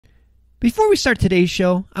Before we start today's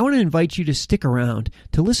show, I want to invite you to stick around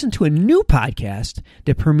to listen to a new podcast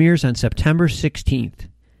that premieres on September 16th.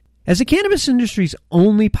 As the cannabis industry's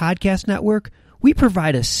only podcast network, we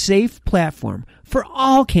provide a safe platform for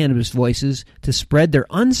all cannabis voices to spread their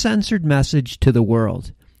uncensored message to the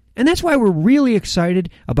world. And that's why we're really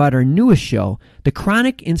excited about our newest show, the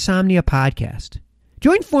Chronic Insomnia Podcast.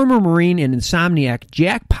 Join former Marine and insomniac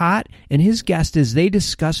Jack Pott and his guest as they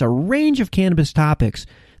discuss a range of cannabis topics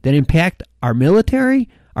that impact our military,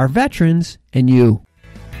 our veterans, and you.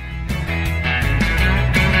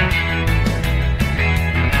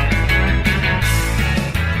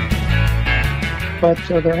 But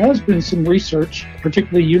there has been some research,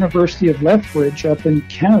 particularly University of Lethbridge up in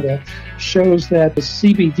Canada, shows that the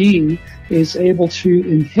CBD is able to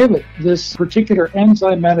inhibit this particular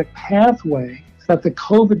enzymatic pathway that the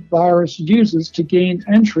COVID virus uses to gain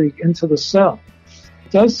entry into the cell.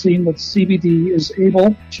 It does seem that CBD is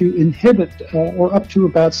able to inhibit or up to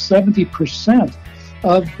about 70%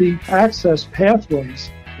 of the access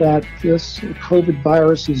pathways that this COVID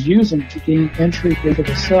virus is using to gain entry into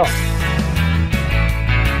the cell.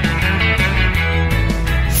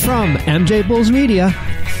 From MJBulls Media,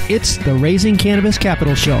 it's the Raising Cannabis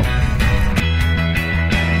Capital Show.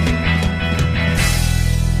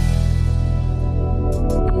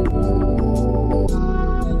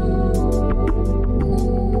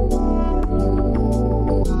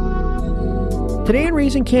 Today in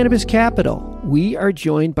Raising Cannabis Capital, we are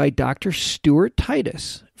joined by Dr. Stewart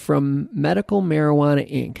Titus from Medical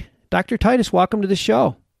Marijuana Inc. Dr. Titus, welcome to the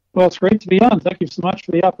show. Well, it's great to be on. Thank you so much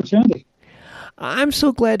for the opportunity. I'm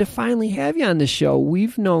so glad to finally have you on the show.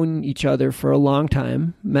 We've known each other for a long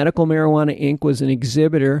time. Medical Marijuana Inc. was an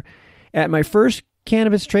exhibitor at my first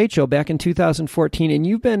cannabis trade show back in 2014, and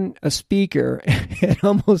you've been a speaker at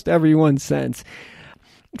almost every one since.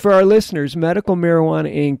 For our listeners, Medical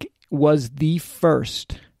Marijuana Inc. was the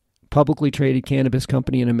first publicly traded cannabis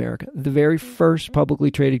company in America, the very first publicly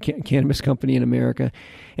traded cannabis company in America,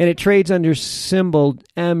 and it trades under symbol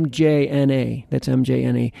MJNA. That's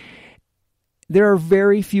MJNA. There are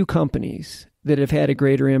very few companies that have had a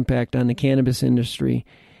greater impact on the cannabis industry.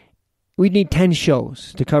 We'd need 10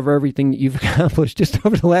 shows to cover everything that you've accomplished just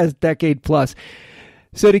over the last decade plus.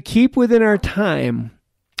 So to keep within our time,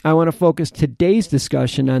 I want to focus today's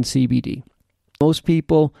discussion on CBD. Most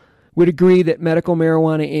people would agree that Medical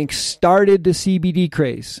Marijuana Inc. started the CBD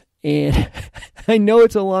craze. And I know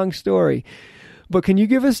it's a long story, but can you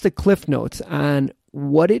give us the cliff notes on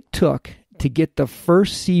what it took to get the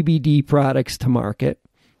first CBD products to market?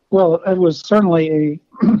 Well, it was certainly a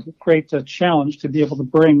great challenge to be able to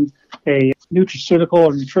bring a nutraceutical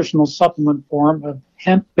or nutritional supplement form of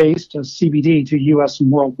hemp-based CBD to U.S. and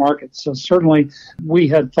world markets. So certainly we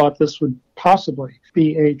had thought this would possibly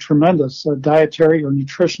be a tremendous dietary or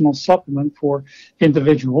nutritional supplement for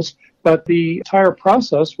individuals. But the entire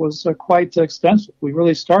process was quite extensive. We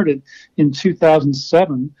really started in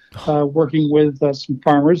 2007 working with some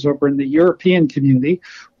farmers over in the European community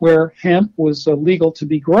where hemp was legal to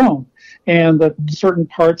be grown, and that certain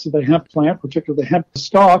parts of the hemp plant, particularly the hemp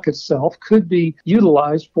stalk itself, could be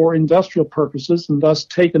utilized for industrial purposes and thus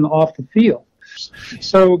taken off the field.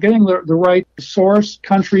 So getting the right source,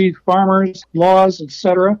 country, farmers, laws,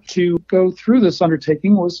 etc., to go through this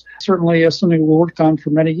undertaking was certainly something we worked on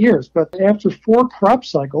for many years. But after 4 crop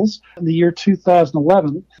cycles in the year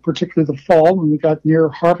 2011, particularly the fall when we got near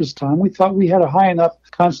harvest time, we thought we had a high enough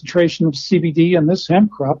concentration of CBD in this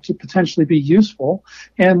hemp crop to potentially be useful,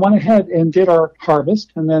 and went ahead and did our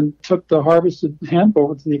harvest, and then took the harvested hemp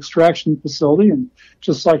over to the extraction facility. And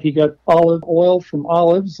just like you got olive oil from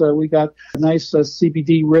olives, we got a nice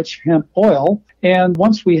CBD-rich hemp oil. And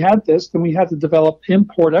once we had this, then we had to develop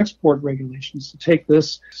import-export regulations to take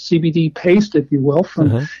this CBD paste, if you will,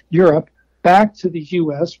 from Europe back to the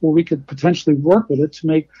U.S., where we could potentially work with it to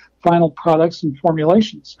make final products and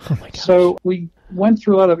formulations. So we went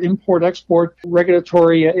through a lot of import-export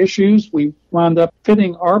regulatory issues. We wound up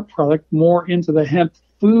fitting our product more into the hemp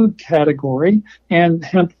food category, and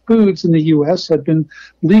hemp foods in the U.S. had been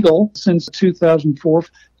legal since 2004,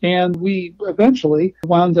 and we eventually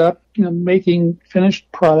wound up making finished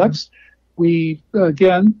products. We,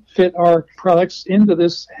 again, fit our products into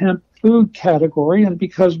this hemp food category, and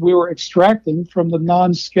because we were extracting from the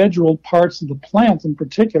non-scheduled parts of the plant in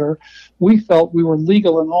particular, we felt we were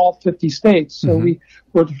legal in all 50 states. So we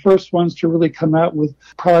were the first ones to really come out with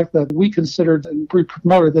a product that we considered and we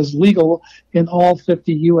promoted as legal in all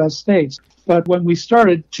 50 U.S. states. But when we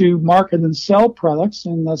started to market and sell products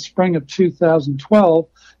in the spring of 2012,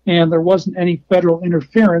 and there wasn't any federal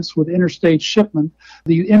interference with interstate shipment,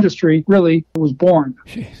 the industry really was born.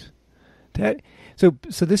 Jeez.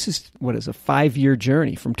 So this is, what is a 5-year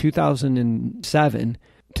journey from 2007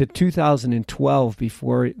 to 2012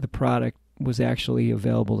 before the product was actually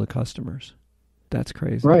available to customers. That's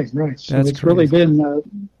crazy. Right. So it's really been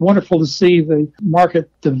wonderful to see the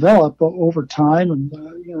market develop over time. And,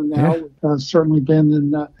 now we've certainly been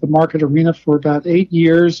in the market arena for about 8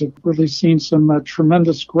 years. We've really seen some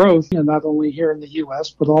tremendous growth, not only here in the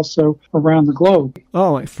U.S., but also around the globe.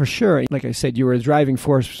 Oh, for sure. Like I said, you were a driving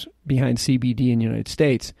force behind CBD in the United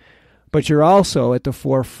States, but you're also at the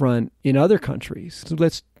forefront in other countries. So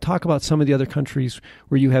let's talk about some of the other countries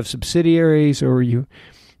where you have subsidiaries or you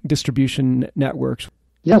distribution networks.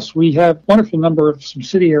 Yes, we have a wonderful number of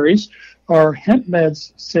subsidiaries. Our hemp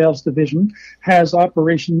meds sales division has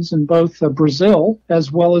operations in both Brazil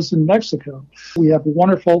as well as in Mexico. We have a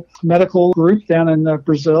wonderful medical group down in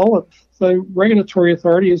Brazil. The regulatory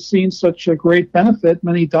authority has seen such a great benefit.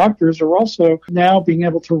 Many doctors are also now being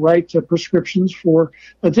able to write prescriptions for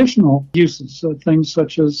additional uses, things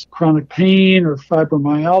such as chronic pain or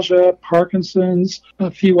fibromyalgia, Parkinson's,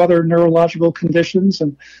 a few other neurological conditions.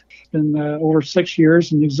 And been over 6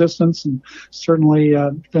 years in existence, and certainly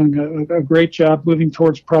done a great job moving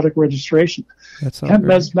towards product registration. Hemp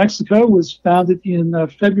Meds Mexico was founded in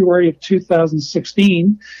February of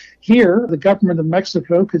 2016. Here, the government of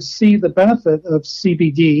Mexico could see the benefit of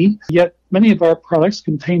CBD, yet many of our products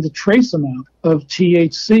contained a trace amount of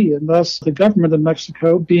THC, and thus the government of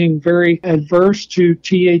Mexico, being very adverse to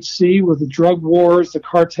THC with the drug wars, the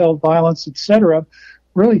cartel violence, etc.,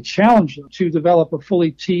 really challenged them to develop a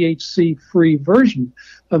fully THC-free version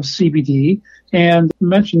of CBD, and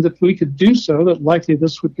mentioned if we could do so, that likely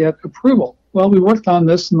this would get approval. Well, we worked on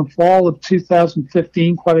this in the fall of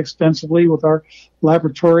 2015 quite extensively with our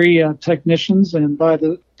laboratory technicians, and by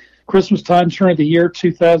the Christmas time, turn of the year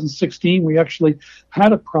 2016, we actually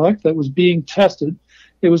had a product that was being tested.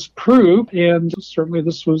 It was approved, and certainly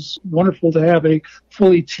this was wonderful to have a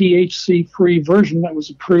fully THC-free version that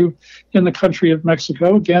was approved in the country of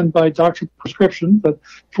Mexico, again by doctor prescription, but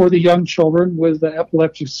for the young children with the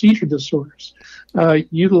epileptic seizure disorders.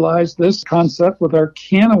 Utilized this concept with our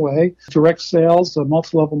Canaway direct sales, a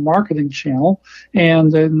multi-level marketing channel,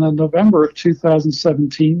 and in November of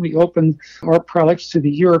 2017, we opened our products to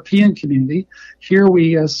the European community. Here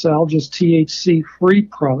we sell just THC-free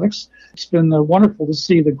products. It's been wonderful to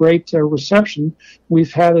see the great reception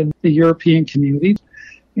we've had in the European community.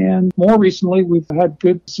 And more recently, we've had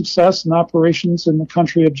good success in operations in the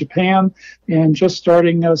country of Japan and just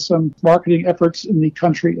starting some marketing efforts in the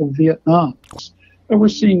country of Vietnam. And we're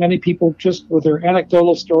seeing many people just with their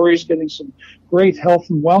anecdotal stories getting some great health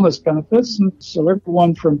and wellness benefits. And so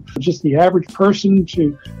everyone from just the average person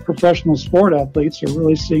to professional sport athletes are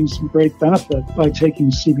really seeing some great benefit by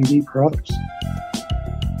taking CBD products.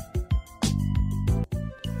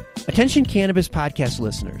 Attention Cannabis Podcast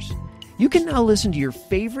listeners. You can now listen to your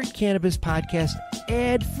favorite cannabis podcast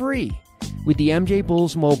ad-free with the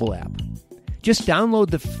MJBulls mobile app. Just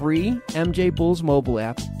download the free MJBulls mobile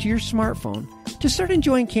app to your smartphone to start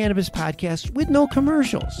enjoying cannabis podcasts with no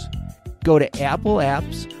commercials. Go to Apple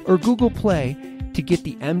Apps or Google Play to get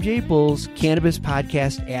the MJBulls Cannabis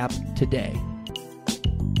Podcast app today.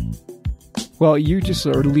 Well, you just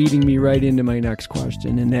are leading me right into my next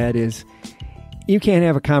question, and that is, you can't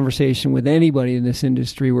have a conversation with anybody in this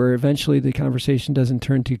industry where eventually the conversation doesn't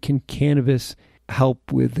turn to, can cannabis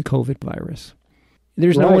help with the COVID virus?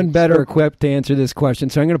 There's no one better equipped to answer this question,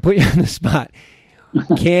 so I'm going to put you on the spot.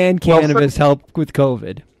 Can cannabis help with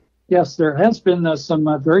COVID? Yes, there has been some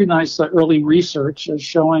very nice early research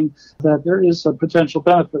showing that there is a potential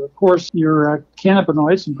benefit. Of course, your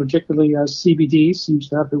cannabinoids, and particularly CBD, seems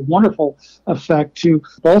to have a wonderful effect to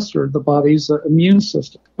bolster the body's immune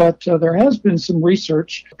system. But there has been some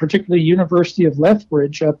research, particularly University of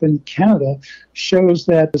Lethbridge up in Canada, shows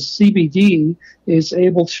that the CBD is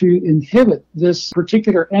able to inhibit this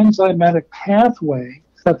particular enzymatic pathway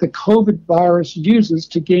that the COVID virus uses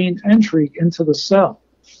to gain entry into the cell.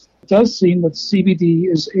 It does seem that CBD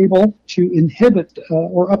is able to inhibit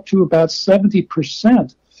or up to about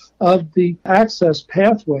 70% of the access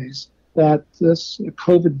pathways that this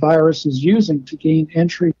COVID virus is using to gain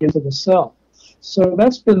entry into the cell. So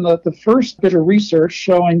that's been the first bit of research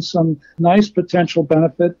showing some nice potential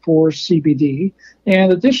benefit for CBD.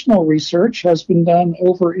 And additional research has been done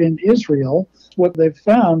over in Israel. What they've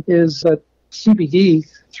found is that CBD,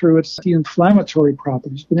 through its anti-inflammatory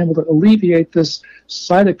properties, been able to alleviate this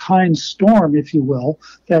cytokine storm, if you will,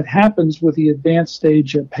 that happens with the advanced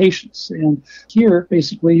stage patients. And here,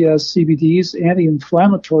 basically, CBD's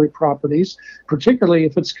anti-inflammatory properties, particularly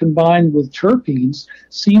if it's combined with terpenes,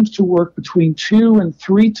 seems to work between 2 and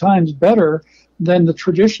 3 times better than the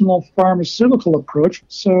traditional pharmaceutical approach.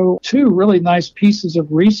 So two really nice pieces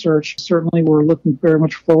of research. Certainly we're looking very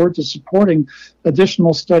much forward to supporting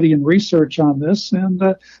additional study and research on this. And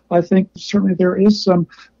I think certainly there is some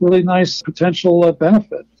really nice potential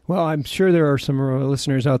benefit. Well, I'm sure there are some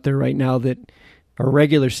listeners out there right now that are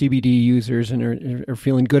regular CBD users and are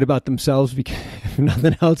feeling good about themselves because if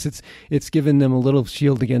nothing else, it's given them a little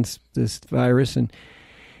shield against this virus. And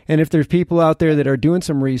if there's people out there that are doing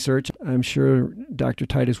some research, I'm sure Dr.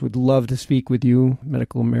 Titus would love to speak with you.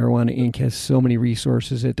 Medical Marijuana Inc. has so many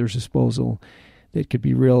resources at their disposal that could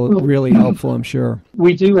be really helpful, I'm sure.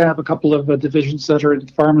 We do have a couple of divisions that are in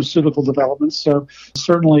pharmaceutical development, so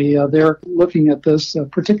certainly they're looking at this,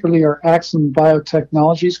 particularly our Axon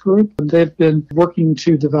Biotechnologies group. They've been working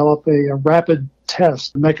to develop a rapid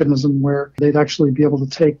test mechanism where they'd actually be able to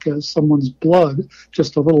take someone's blood,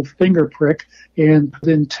 just a little finger prick, and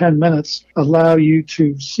within 10 minutes allow you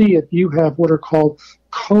to see if you have what are called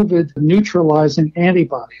COVID neutralizing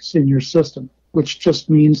antibodies in your system, which just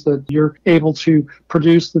means that you're able to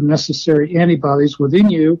produce the necessary antibodies within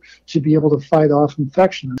you to be able to fight off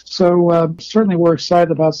infection. So certainly we're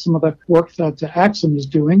excited about some of the work that Axon is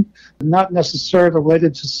doing, not necessarily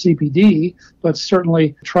related to CBD, but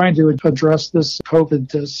certainly trying to address this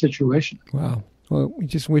COVID situation. Wow. Well, we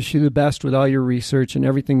just wish you the best with all your research and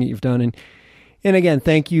everything that you've done. And again,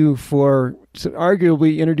 thank you for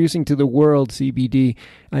arguably introducing to the world CBD.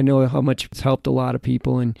 I know how much it's helped a lot of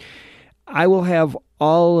people, and I will have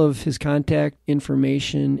all of his contact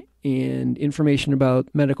information and information about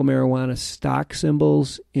medical marijuana stock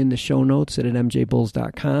symbols in the show notes at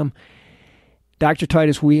MJBulls.com. Dr.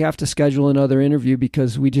 Titus, we have to schedule another interview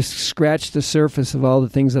because we just scratched the surface of all the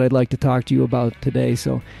things that I'd like to talk to you about today.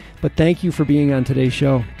 But thank you for being on today's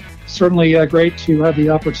show. Certainly great to have the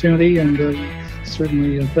opportunity, and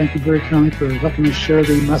certainly thank you very kindly for helping us share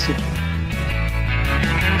the message.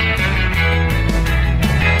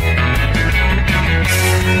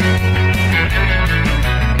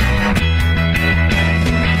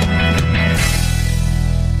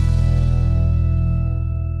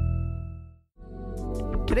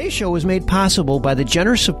 Today's show was made possible by the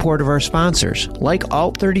generous support of our sponsors, like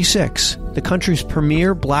Alt36, the country's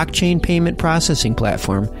premier blockchain payment processing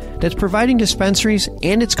platform that's providing dispensaries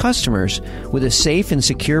and its customers with a safe and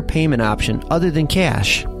secure payment option other than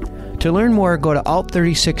cash. To learn more, go to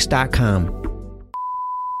alt36.com.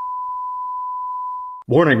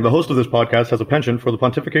 Warning, the host of this podcast has a penchant for the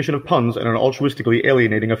pontification of puns and an altruistically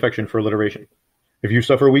alienating affection for alliteration. If you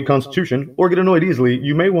suffer a weak constitution or get annoyed easily,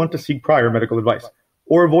 you may want to seek prior medical advice,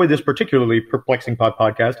 or avoid this particularly perplexing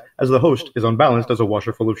podcast as the host is unbalanced as a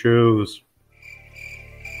washer full of shoes.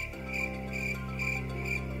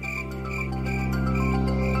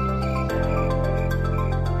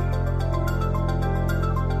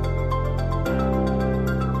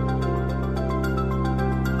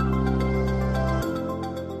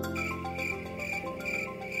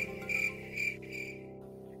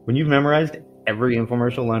 When you've memorized every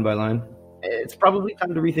infomercial line by line, it's probably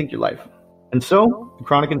time to rethink your life. And so, the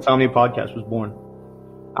Chronic Insomnia Podcast was born.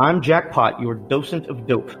 I'm Jack Pott, your docent of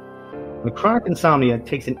dope. And the Chronic Insomnia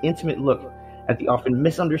takes an intimate look at the often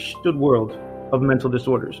misunderstood world of mental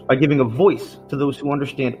disorders by giving a voice to those who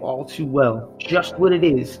understand all too well just what it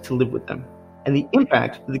is to live with them, and the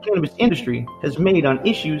impact that the cannabis industry has made on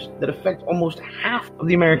issues that affect almost half of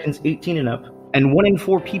the Americans 18 and up, and 1 in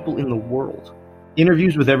 4 people in the world.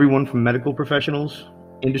 Interviews with everyone from medical professionals,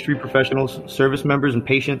 industry professionals, service members and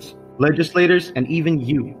patients, legislators, and even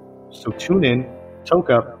you. So tune in, toke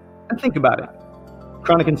up, and think about it.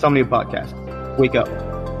 Chronic Insomnia Podcast. Wake up.